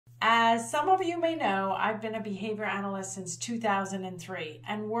As some of you may know, I've been a behavior analyst since 2003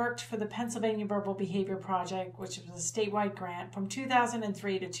 and worked for the Pennsylvania Verbal Behavior Project, which was a statewide grant from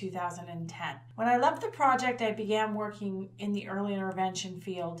 2003 to 2010. When I left the project, I began working in the early intervention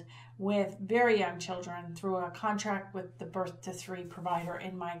field with very young children through a contract with the birth to 3 provider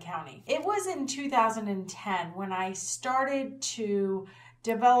in my county. It was in 2010 when I started to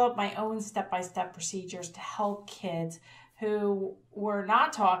develop my own step-by-step procedures to help kids who were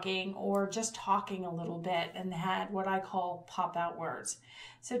not talking or just talking a little bit and had what I call pop-out words.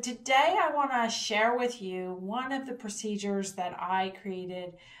 So today I want to share with you one of the procedures that I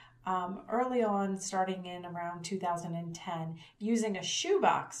created early on, starting in around 2010, using a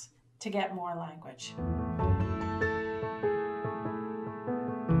shoebox to get more language.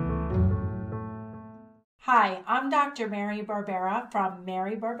 Hi, I'm Dr. Mary Barbera from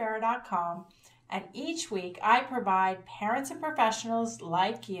marybarbera.com. And each week I provide parents and professionals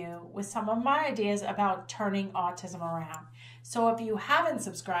like you with some of my ideas about turning autism around. So if you haven't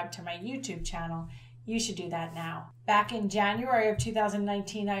subscribed to my YouTube channel, you should do that now. Back in January of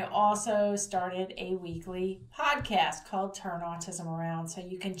 2019, I also started a weekly podcast called Turn Autism Around. So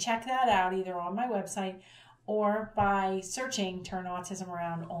you can check that out either on my website or by searching Turn Autism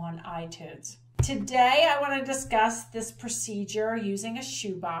Around on iTunes. Today, I want to discuss this procedure using a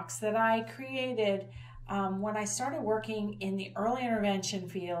shoebox that I created when I started working in the early intervention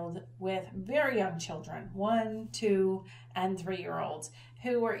field with very young children, 1, 2, and 3-year-olds,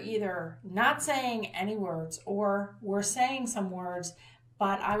 who were either not saying any words or were saying some words,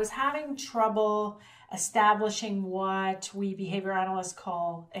 but I was having trouble establishing what we behavior analysts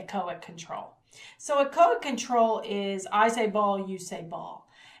call echoic control. So echoic control is I say ball, you say ball.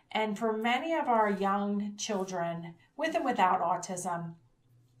 And for many of our young children, with and without autism,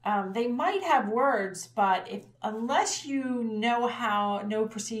 they might have words, but unless you know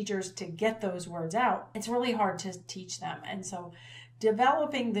procedures to get those words out, it's really hard to teach them. And so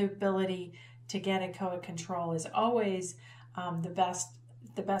developing the ability to get echoic control is always the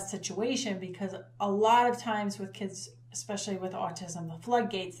best situation, because a lot of times with kids, especially with autism, the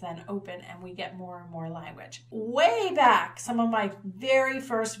floodgates then open and we get more and more language. Way back, some of my very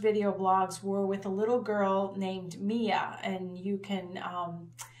first video blogs were with a little girl named Mia, and you can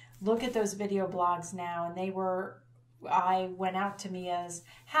look at those video blogs now. And I went out to Mia's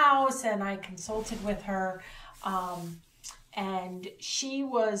house and I consulted with her, and she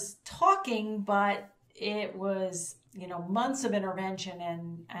was talking, but it was months of intervention,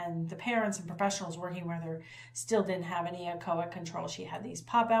 and the parents and professionals working with her still didn't have any echoic control. She had these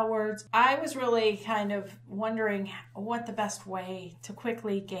pop-out words. I was really kind of wondering what the best way to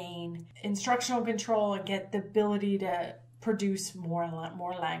quickly gain instructional control and get the ability to produce more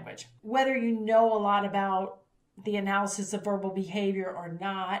language. Whether you know a lot about the analysis of verbal behavior or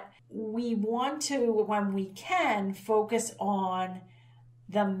not, we want to, when we can, focus on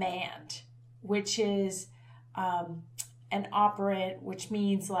the MAND, which is an operant, which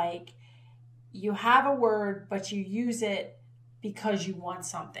means like you have a word, but you use it because you want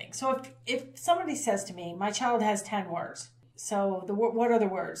something. So if somebody says to me, my child has 10 words. So what are the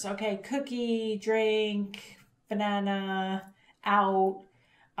words? Okay, cookie, drink, banana, out,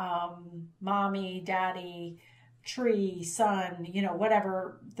 mommy, daddy, tree, sun,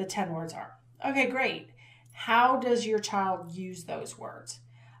 whatever the 10 words are. Okay, great. How does your child use those words?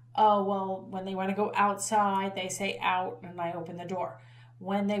 Oh, well, when they want to go outside, they say out and I open the door.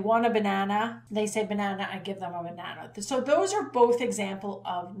 When they want a banana, they say banana, I give them a banana. So those are both example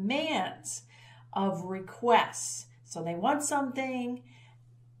of MANDs, of requests. So they want something,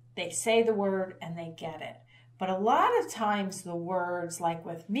 they say the word, and they get it. But a lot of times the words, like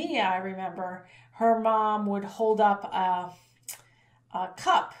with Mia, I remember her mom would hold up a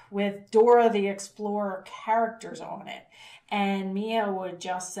cup with Dora the Explorer characters on it. And Mia would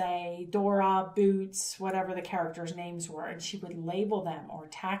just say Dora, Boots, whatever the characters' names were, and she would label them or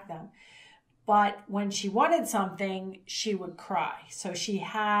tag them. But when she wanted something, she would cry. So she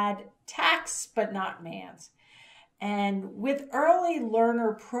had tags, but not MANDs. And with early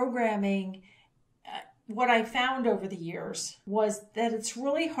learner programming, what I found over the years was that it's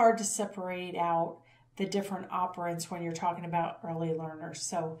really hard to separate out the different operants when you're talking about early learners.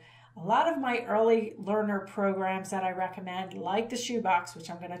 So a lot of my early learner programs that I recommend, like the Shoebox, which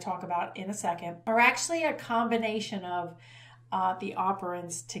I'm going to talk about in a second, are actually a combination of the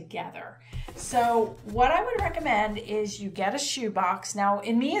operants together. So what I would recommend is you get a shoebox. Now,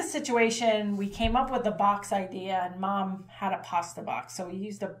 in Mia's situation, we came up with the box idea, and Mom had a pasta box, so we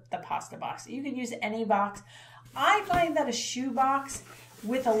used the pasta box. You can use any box. I find that a shoebox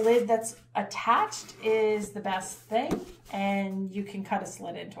with a lid that's attached is the best thing, and you can cut a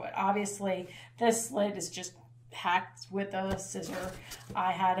slit into it. Obviously, this lid is just hacked with a scissor.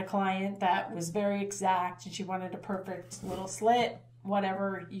 I had a client that was very exact and she wanted a perfect little slit.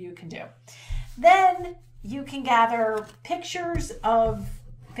 Whatever you can do. Then you can gather pictures of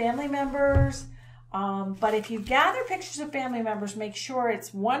family members, but if you gather pictures of family members, make sure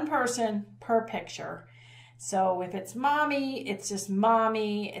it's one person per picture. So if it's mommy, it's just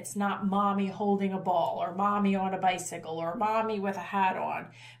mommy. It's not mommy holding a ball or mommy on a bicycle or mommy with a hat on,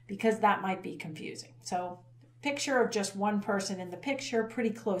 because that might be confusing. So picture of just one person in the picture,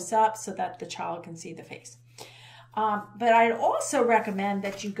 pretty close up so that the child can see the face. But I'd also recommend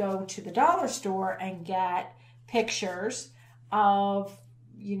that you go to the dollar store and get pictures of,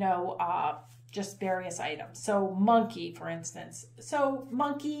 just various items. So monkey, for instance. So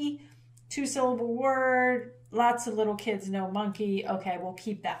monkey, 2-syllable word. Lots of little kids know monkey. Okay, we'll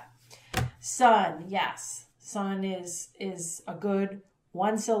keep that. Sun, yes. Sun is a good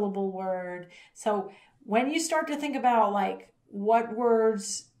 1-syllable word. So when you start to think about like what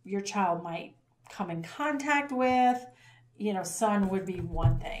words your child might come in contact with, sun would be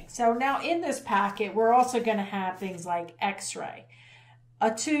one thing. So now in this packet, we're also going to have things like X-ray.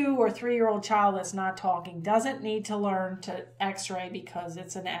 A 2 or 3-year-old child that's not talking doesn't need to learn to X-ray because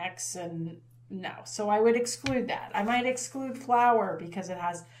it's an X, and no. So I would exclude that. I might exclude flower because it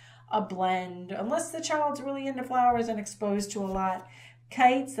has a blend, unless the child's really into flowers and exposed to a lot.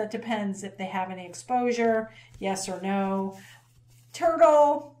 Kites, that depends if they have any exposure, yes or no.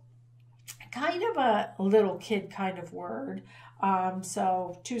 Turtle, kind of a little kid kind of word.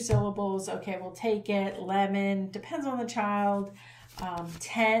 So 2 syllables, okay, we'll take it. Lemon, depends on the child.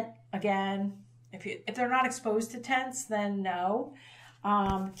 Tent, again, if they're not exposed to tents, then no.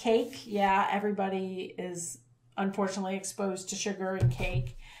 Cake, yeah, everybody is unfortunately exposed to sugar and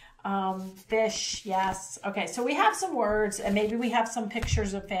cake. Fish, yes. Okay, so we have some words, and maybe we have some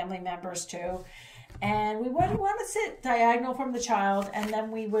pictures of family members too. And we would want to sit diagonal from the child, and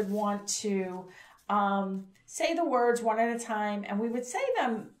then we would want to say the words one at a time, and we would say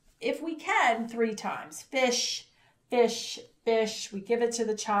them, if we can, 3 times. Fish, fish, fish. We give it to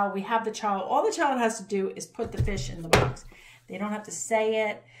the child. We have the child. All the child has to do is put the fish in the box. They don't have to say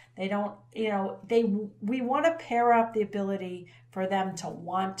it. They don't, we want to pair up the ability for them to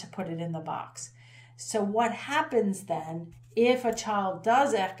want to put it in the box. So what happens then, if a child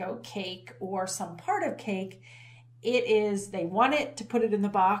does echo cake or some part of cake, it is they want it to put it in the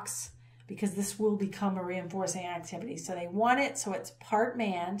box because this will become a reinforcing activity. So they want it, so it's part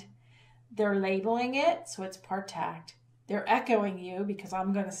manned. They're labeling it, so it's part tact. They're echoing you because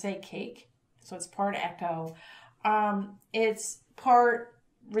I'm going to say cake, so it's part echo. It's part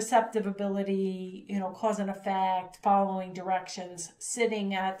receptive ability, cause and effect, following directions,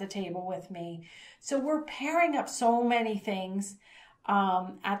 sitting at the table with me. So we're pairing up so many things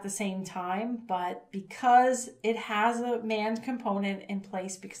at the same time, but because it has a manned component in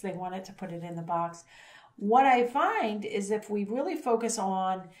place because they wanted to put it in the box, what I find is if we really focus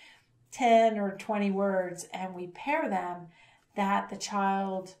on 10 or 20 words and we pair them, that the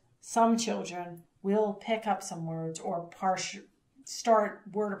child, some children, will pick up some words or start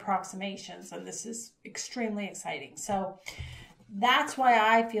word approximations, and this is extremely exciting. So that's why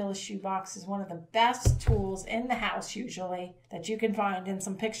I feel a shoebox is one of the best tools in the house usually that you can find, in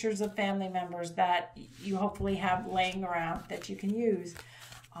some pictures of family members that you hopefully have laying around that you can use,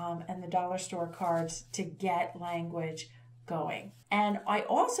 and the dollar store cards to get language going. And I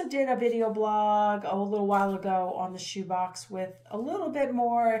also did a video blog a little while ago on the shoebox with a little bit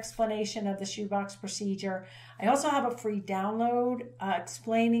more explanation of the shoebox procedure. I also have a free download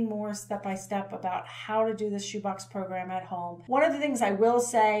explaining more step-by-step about how to do the shoebox program at home. One of the things I will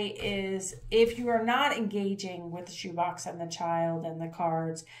say is if you are not engaging with the shoebox and the child and the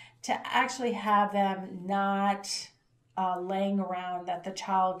cards, to actually have them not laying around that the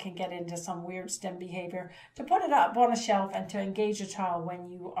child can get into some weird STEM behavior, to put it up on a shelf and to engage a child when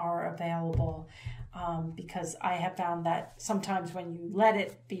you are available. Because I have found that sometimes when you let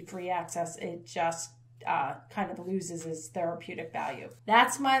it be free access, it just kind of loses its therapeutic value.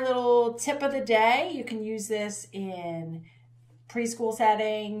 That's my little tip of the day. You can use this in preschool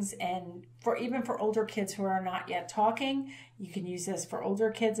settings, and even for older kids who are not yet talking. You can use this for older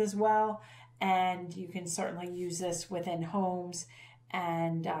kids as well. And you can certainly use this within homes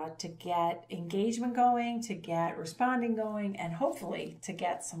and to get engagement going, to get responding going, and hopefully to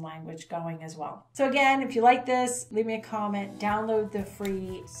get some language going as well. So again, if you like this, leave me a comment, download the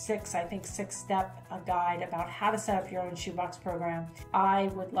free 6-step guide about how to set up your own shoebox program.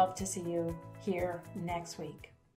 I would love to see you here next week.